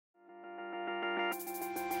The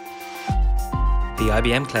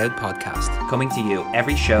IBM Cloud Podcast, coming to you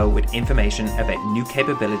every show with information about new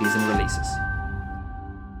capabilities and releases.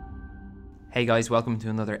 Hey guys, welcome to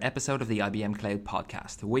another episode of the IBM Cloud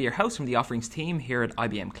Podcast. We're your hosts from the offerings team here at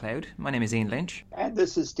IBM Cloud. My name is Ian Lynch. And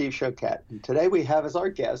this is Steve Choquette. And today we have as our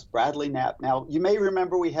guest Bradley Knapp. Now, you may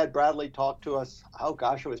remember we had Bradley talk to us,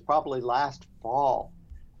 it was probably last fall.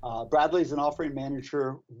 Bradley's an offering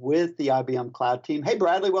manager with the IBM Cloud team. Hey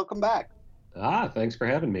Bradley, welcome back. Thanks for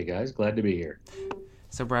having me, guys. Glad to be here.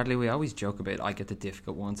 So Bradley, we always joke about I get the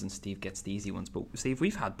difficult ones and Steve gets the easy ones. But Steve,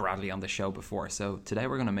 we've had Bradley on the show before, so today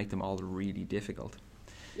we're going to make them all really difficult.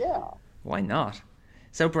 Yeah. Why not?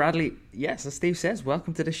 So Bradley, yes, as Steve says,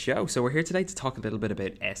 welcome to the show. So we're here today to talk a little bit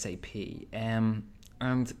about SAP. And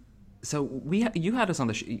so you had us on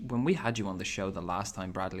the when we had you on the show the last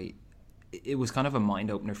time, Bradley. It was kind of a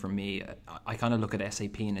mind opener for me. I kind of look at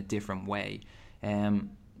SAP in a different way.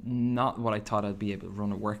 Not what I thought I'd be able to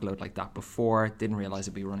run a workload like that before. Didn't realize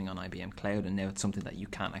it'd be running on IBM Cloud, and now it's something that you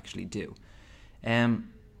can actually do.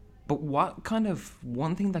 But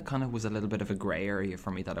one thing that kind of was a little bit of a gray area for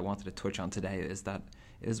me that I wanted to touch on today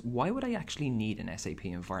is why would I actually need an SAP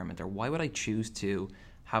environment, or why would I choose to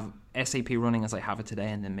have SAP running as I have it today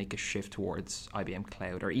and then make a shift towards IBM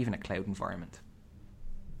Cloud or even a cloud environment?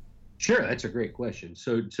 Sure, that's a great question.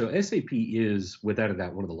 So SAP is, without a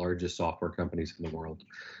doubt, one of the largest software companies in the world.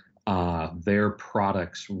 Their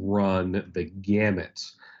products run the gamut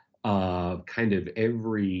of kind of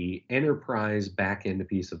every enterprise back-end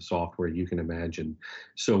piece of software you can imagine.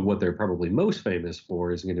 So what they're probably most famous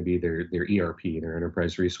for is going to be their ERP, their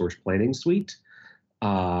Enterprise Resource Planning Suite.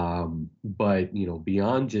 But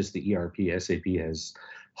beyond just the ERP, SAP has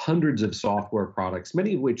hundreds of software products,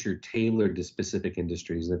 many of which are tailored to specific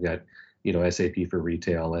industries. They've got, SAP for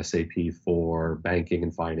retail, SAP for banking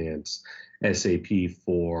and finance, SAP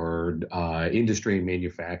for industry and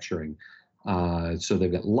manufacturing. So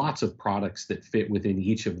they've got lots of products that fit within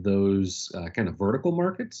each of those kind of vertical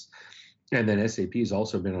markets. And then SAP has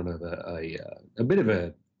also been on a bit of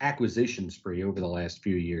a acquisition spree over the last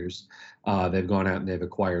few years. They've gone out and they've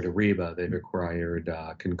acquired Ariba, they've acquired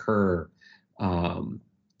Concur,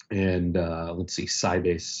 and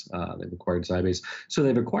Sybase. They've acquired Sybase. So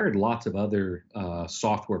they've acquired lots of other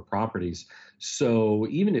software properties. So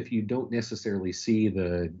even if you don't necessarily see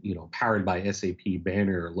the, powered by SAP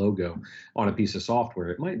banner or logo on a piece of software,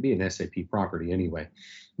 it might be an SAP property anyway.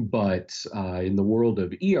 But in the world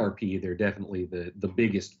of ERP, they're definitely the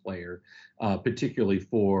biggest player, particularly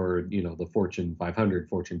for, the Fortune 500,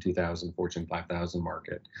 Fortune 2000, Fortune 5000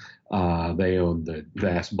 market. They own the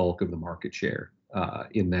vast bulk of the market share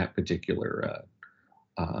in that particular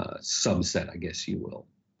subset, I guess you will.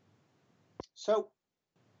 So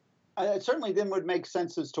it certainly then would make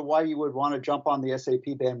sense as to why you would want to jump on the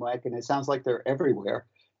SAP bandwagon. It sounds like they're everywhere,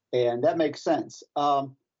 and that makes sense.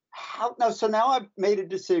 So now I've made a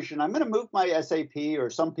decision. I'm going to move my SAP or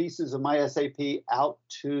some pieces of my SAP out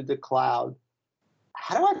to the cloud.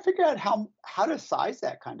 How do I figure out how to size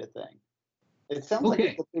that kind of thing? It sounds like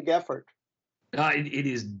it's a big effort. It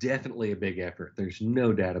is definitely a big effort. There's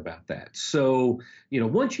no doubt about that. So,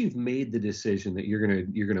 once you've made the decision that you're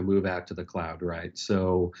gonna move out to the cloud, right?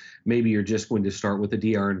 So maybe you're just going to start with a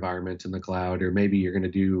DR environment in the cloud, or maybe you're going to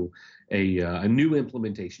do a new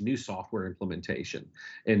implementation, new software implementation.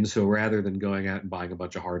 And so rather than going out and buying a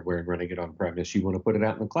bunch of hardware and running it on premise, you want to put it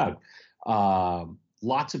out in the cloud.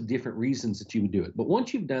 Lots of different reasons that you would do it. But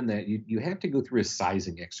once you've done that, you have to go through a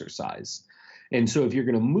sizing exercise. And so if you're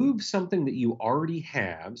going to move something that you already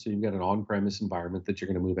have, so you've got an on-premise environment that you're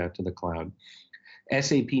going to move out to the cloud,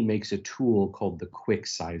 SAP makes a tool called the Quick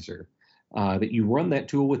Sizer that you run that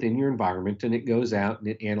tool within your environment, and it goes out and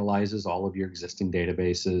it analyzes all of your existing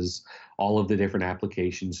databases, all of the different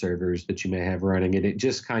application servers that you may have running, and it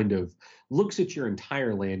just kind of looks at your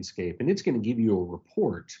entire landscape, and it's going to give you a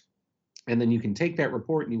report. And then you can take that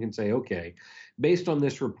report and you can say, okay, based on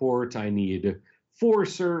this report, I need four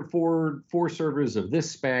servers of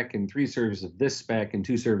this spec and 3 servers of this spec and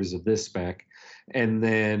 2 servers of this spec. And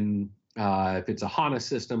then if it's a HANA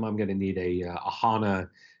system, I'm going to need a HANA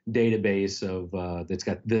database of that's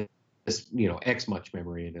got this X much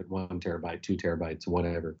memory in it, 1 terabyte, 2 terabytes,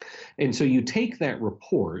 whatever. And so you take that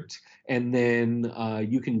report and then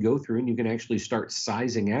you can go through and you can actually start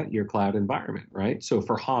sizing out your cloud environment, right? So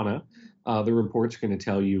for HANA, the report's going to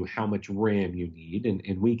tell you how much RAM you need,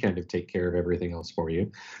 and we kind of take care of everything else for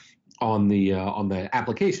you. On the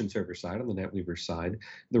application server side, on the NetWeaver side,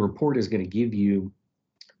 the report is going to give you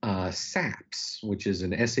SAPs, which is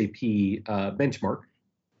an SAP benchmark,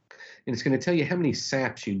 and it's going to tell you how many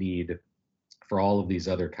SAPs you need for all of these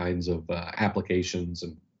other kinds of applications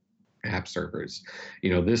and app servers.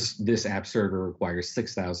 This app server requires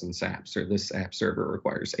 6,000 SAPs, or this app server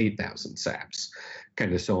requires 8,000 SAPs,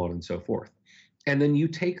 kind of so on and so forth. And then you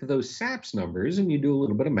take those SAPs numbers and you do a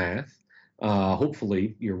little bit of math.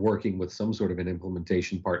 Hopefully, you're working with some sort of an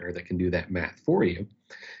implementation partner that can do that math for you.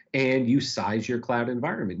 And you size your cloud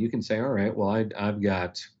environment. You can say, all right, well, I've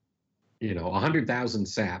got 100,000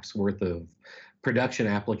 SAPs worth of production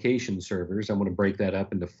application servers. I'm going to break that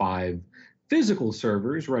up into 5 physical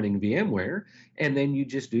servers running VMware, and then you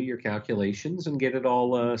just do your calculations and get it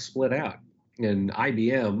all split out. And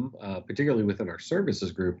IBM, particularly within our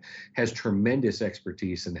services group, has tremendous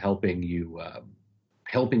expertise in helping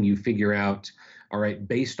you figure out, all right,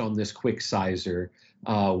 based on this quick sizer,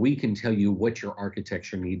 we can tell you what your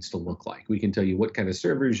architecture needs to look like. We can tell you what kind of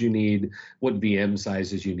servers you need, what VM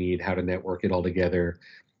sizes you need, how to network it all together.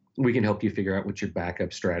 We can help you figure out what your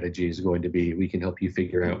backup strategy is going to be. We can help you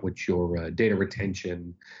figure out what your data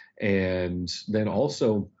retention, and then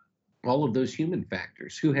also all of those human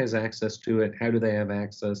factors. Who has access to it? How do they have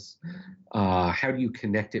access? How do you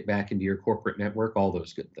connect it back into your corporate network? All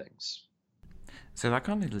those good things. So that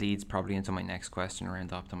kind of leads probably into my next question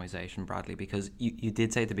around optimization, Bradley, because you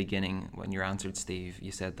did say at the beginning when you answered Steve,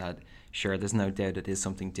 you said that, sure, there's no doubt it is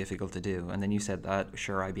something difficult to do. And then you said that,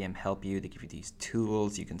 sure, IBM help you, they give you these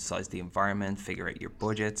tools, you can size the environment, figure out your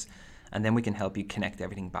budgets, and then we can help you connect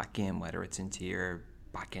everything back in, whether it's into your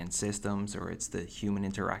back-end systems or it's the human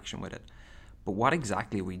interaction with it. But what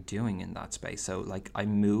exactly are we doing in that space? So like I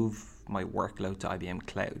move my workload to IBM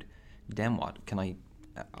Cloud, then what? Can I...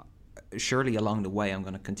 surely along the way, I'm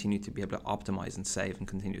going to continue to be able to optimize and save and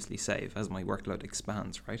continuously save as my workload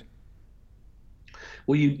expands, right?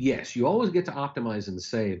 Well, yes, you always get to optimize and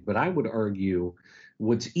save, but I would argue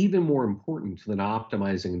what's even more important than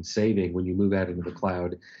optimizing and saving when you move out into the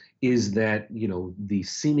cloud is that, the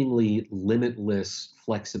seemingly limitless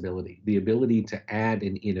flexibility, the ability to add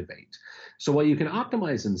and innovate. So while you can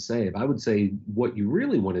optimize and save, I would say what you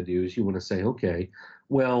really want to do is you want to say, okay,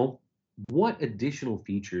 well, what additional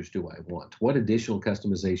features do I want? What additional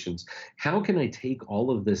customizations? How can I take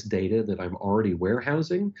all of this data that I'm already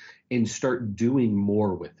warehousing and start doing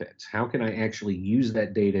more with it? How can I actually use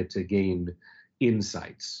that data to gain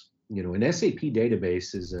insights? An SAP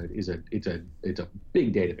database is a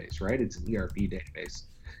big database, right? It's an ERP database.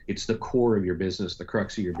 It's the core of your business, the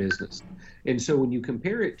crux of your business. And so when you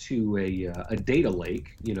compare it to a data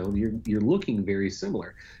lake, you're looking very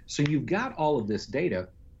similar. So you've got all of this data.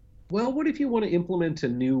 Well, what if you want to implement a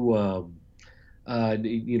new,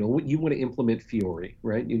 you want to implement Fiori,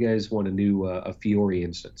 right? You guys want a Fiori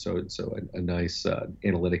instance, so a nice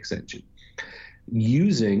analytics engine.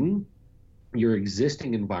 Using your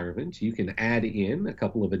existing environment, you can add in a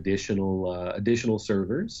couple of additional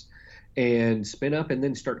servers and spin up and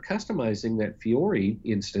then start customizing that Fiori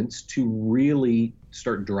instance to really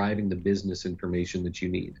start driving the business information that you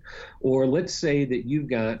need. Or let's say that you've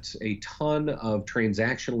got a ton of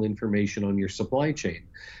transactional information on your supply chain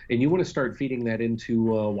and you want to start feeding that into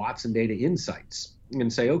Watson Data Insights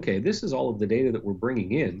and say, okay, this is all of the data that we're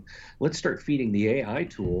bringing in. Let's start feeding the AI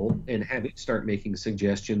tool and have it start making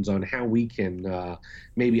suggestions on how we can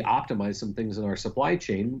maybe optimize some things in our supply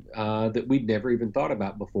chain that we'd never even thought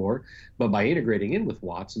about before. But by integrating in with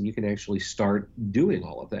Watson, you can actually start doing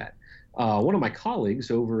all of that. One of my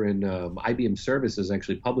colleagues over in IBM Services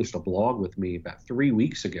actually published a blog with me about 3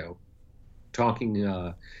 weeks ago talking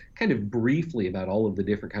kind of briefly about all of the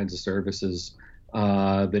different kinds of services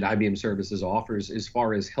that IBM Services offers as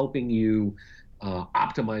far as helping you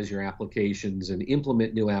optimize your applications and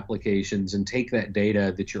implement new applications and take that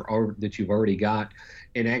data that you've already got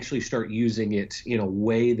and actually start using it in a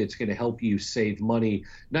way that's going to help you save money,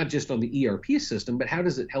 not just on the ERP system, but how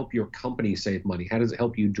does it help your company save money? How does it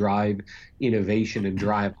help you drive innovation and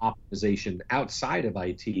drive optimization outside of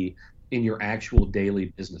IT in your actual daily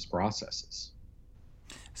business processes?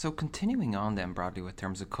 So continuing on then, Bradley, with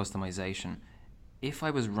terms of customization, if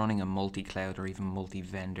I was running a multi-cloud or even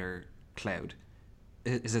multi-vendor cloud,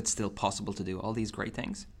 is it still possible to do all these great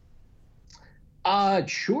things?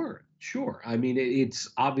 Sure. I mean, it's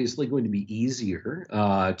obviously going to be easier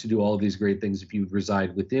to do all of these great things if you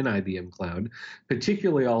reside within IBM Cloud,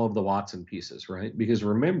 particularly all of the Watson pieces, right? Because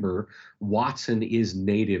remember, Watson is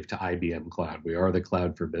native to IBM Cloud. We are the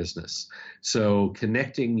cloud for business. So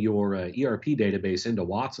connecting your ERP database into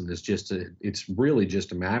Watson is it's really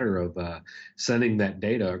just a matter of sending that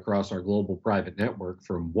data across our global private network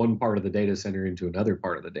from one part of the data center into another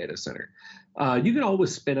part of the data center. You can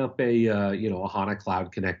always spin up a HANA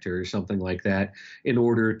Cloud connector or something like that in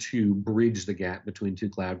order to bridge the gap between two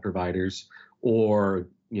cloud providers. or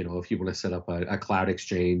if you want to set up a cloud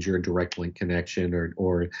exchange or a direct link connection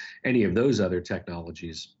or any of those other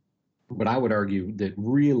technologies. But I would argue that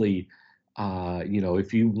really,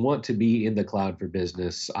 if you want to be in the cloud for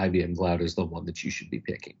business, IBM Cloud is the one that you should be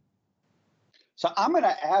picking. So I'm going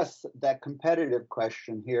to ask that competitive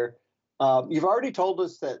question here. You've already told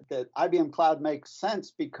us that IBM Cloud makes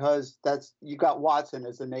sense because you got Watson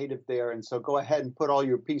as a native there, and so go ahead and put all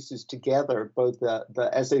your pieces together, both the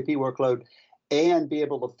SAP workload and be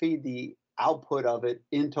able to feed the output of it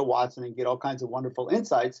into Watson and get all kinds of wonderful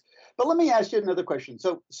insights. But let me ask you another question.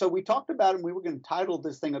 So we talked about, and we were going to title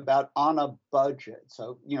this thing about on a budget.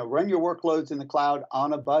 So, run your workloads in the cloud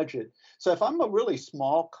on a budget. So if I'm a really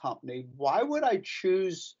small company, why would I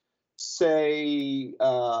choose, say,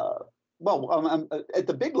 at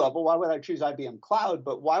the big level, why would I choose IBM Cloud?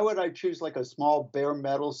 But why would I choose like a small bare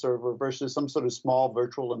metal server versus some sort of small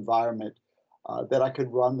virtual environment that I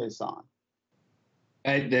could run this on?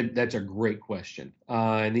 That's a great question.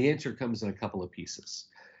 And the answer comes in a couple of pieces.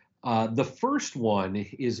 The first one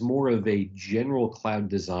is more of a general cloud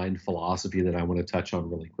design philosophy that I want to touch on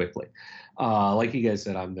really quickly. Like you guys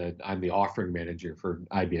said, I'm the offering manager for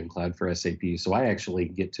IBM Cloud for SAP. So I actually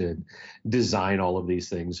get to design all of these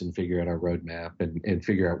things and figure out our roadmap and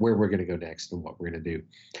figure out where we're going to go next and what we're going to do.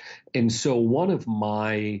 And so one of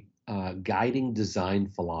my guiding design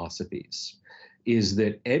philosophies is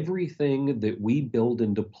that everything that we build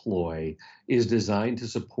and deploy is designed to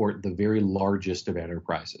support the very largest of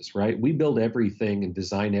enterprises, right? We build everything and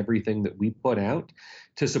design everything that we put out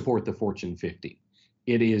to support the Fortune 50.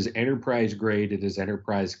 It is enterprise grade, it is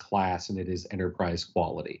enterprise class, and it is enterprise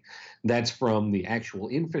quality. That's from the actual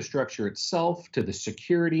infrastructure itself, to the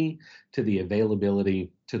security, to the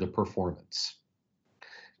availability, to the performance.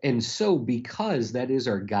 And so because that is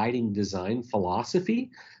our guiding design philosophy,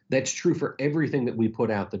 that's true for everything that we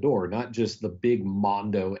put out the door, not just the big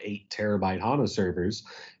Mondo 8 terabyte HANA servers.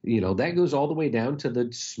 That goes all the way down to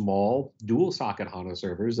the small dual socket HANA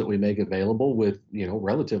servers that we make available with,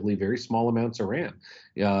 relatively very small amounts of RAM.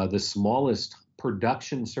 The smallest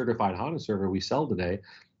production certified HANA server we sell today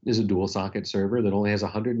is a dual socket server that only has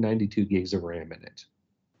 192 gigs of RAM in it.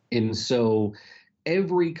 And so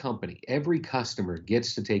every company, every customer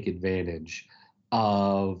gets to take advantage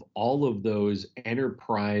of all of those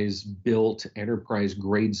enterprise-built,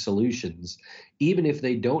 enterprise-grade solutions, even if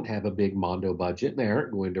they don't have a big Mondo budget and they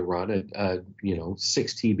aren't going to run a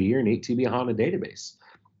 6 TB or an 8 TB HANA database.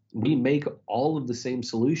 We make all of the same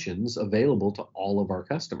solutions available to all of our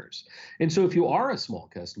customers. And so if you are a small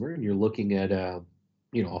customer and you're looking at a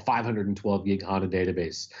 512 gig HANA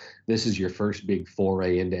database, this is your first big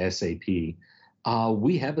foray into SAP.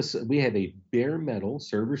 We have a bare metal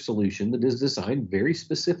server solution that is designed very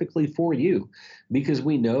specifically for you, because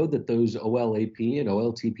we know that those OLAP and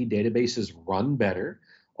OLTP databases run better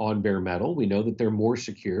on bare metal. We know that they're more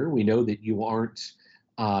secure. We know that you aren't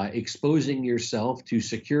exposing yourself to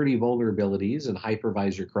security vulnerabilities and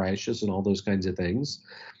hypervisor crashes and all those kinds of things.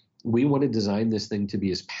 We want to design this thing to be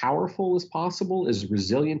as powerful as possible, as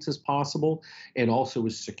resilient as possible, and also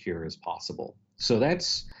as secure as possible. So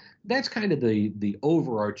that's kind of the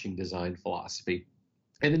overarching design philosophy.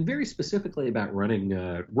 And then very specifically about running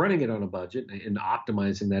it on a budget and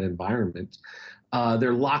optimizing that environment,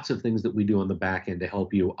 there are lots of things that we do on the back end to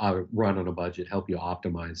help you run on a budget, help you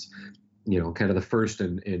optimize. Kind of the first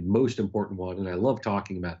and most important one, and I love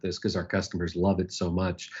talking about this because our customers love it so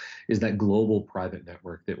much, is that global private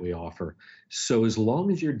network that we offer. So as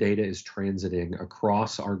long as your data is transiting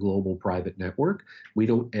across our global private network, we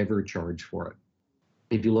don't ever charge for it.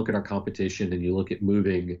 If you look at our competition and you look at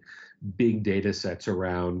moving big data sets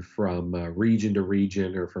around from region to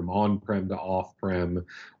region, or from on-prem to off-prem,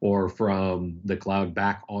 or from the cloud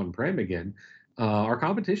back on-prem again, our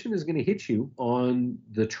competition is going to hit you on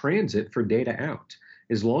the transit for data out.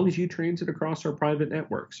 As long as you transit across our private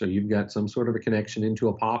network, so you've got some sort of a connection into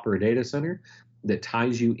a POP or a data center that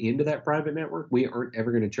ties you into that private network, we aren't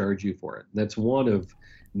ever going to charge you for it. That's one of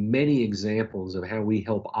many examples of how we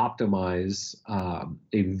help optimize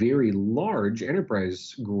a very large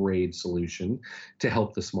enterprise-grade solution to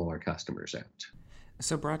help the smaller customers out.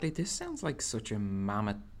 So Bradley, this sounds like such a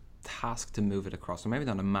mammoth task to move it across. Or maybe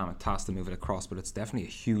not a mammoth task to move it across, but it's definitely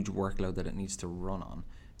a huge workload that it needs to run on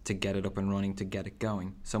to get it up and running, to get it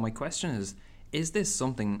going. So my question is this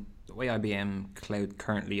something, the way IBM Cloud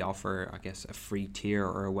currently offer, I guess, a free tier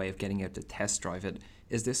or a way of getting out to test drive it,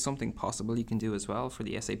 is this something possible you can do as well for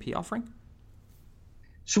the SAP offering?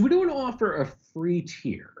 So we don't offer a free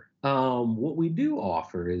tier. What we do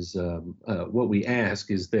offer is, what we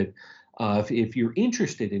ask is that If you're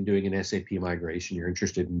interested in doing an SAP migration, you're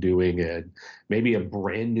interested in doing maybe a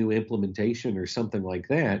brand new implementation or something like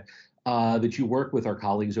that, that you work with our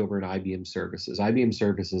colleagues over at IBM Services. IBM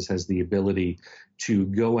Services has the ability to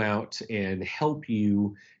go out and help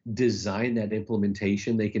you design that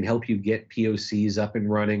implementation. They can help you get POCs up and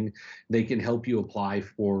running. They can help you apply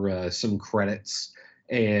for some credits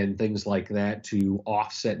and things like that to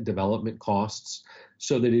offset development costs,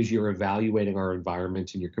 so that as you're evaluating our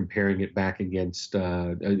environment and you're comparing it back against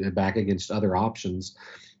other options,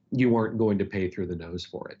 you aren't going to pay through the nose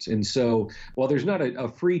for it. And so while there's not a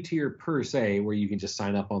free tier per se where you can just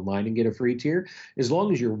sign up online and get a free tier, as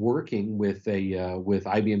long as you're working with with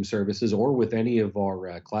IBM Services or with any of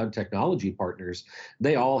our cloud technology partners,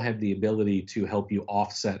 they all have the ability to help you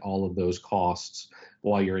offset all of those costs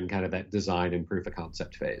while you're in kind of that design and proof of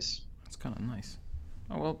concept phase. That's kind of nice.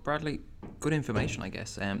 Oh, well, Bradley, good information, I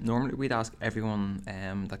guess. Normally we'd ask everyone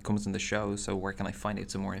that comes on the show, so where can I find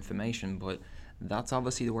out some more information? But that's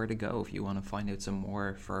obviously the way to go if you want to find out some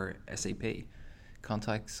more for SAP.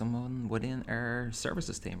 Contact someone within our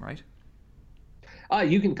services team, right?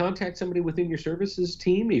 You can contact somebody within your services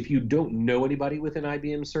team. If you don't know anybody within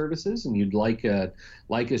IBM Services and you'd like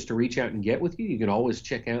us to reach out and get with you, you can always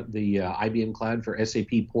check out the IBM Cloud for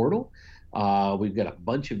SAP portal. We've got a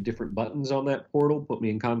bunch of different buttons on that portal. Put me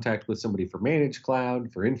in contact with somebody for Managed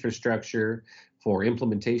Cloud, for infrastructure, for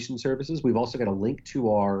implementation services. We've also got a link to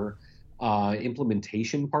our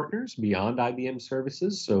implementation partners beyond IBM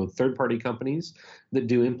Services, so third-party companies that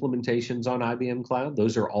do implementations on IBM Cloud.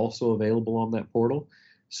 Those are also available on that portal.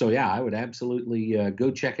 So yeah, I would absolutely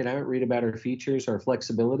go check it out, read about our features, our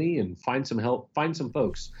flexibility, and find some help, find some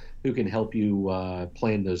folks who can help you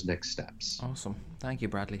plan those next steps. Awesome. Thank you,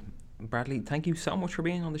 Bradley. Bradley, thank you so much for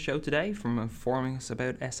being on the show today, from informing us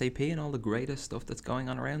about SAP and all the greatest stuff that's going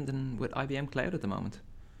on around and with IBM Cloud at the moment.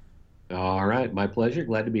 All right, my pleasure.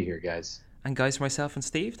 Glad to be here, guys. And guys, for myself and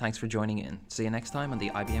Steve, thanks for joining in. See you next time on the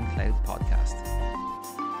IBM Cloud Podcast.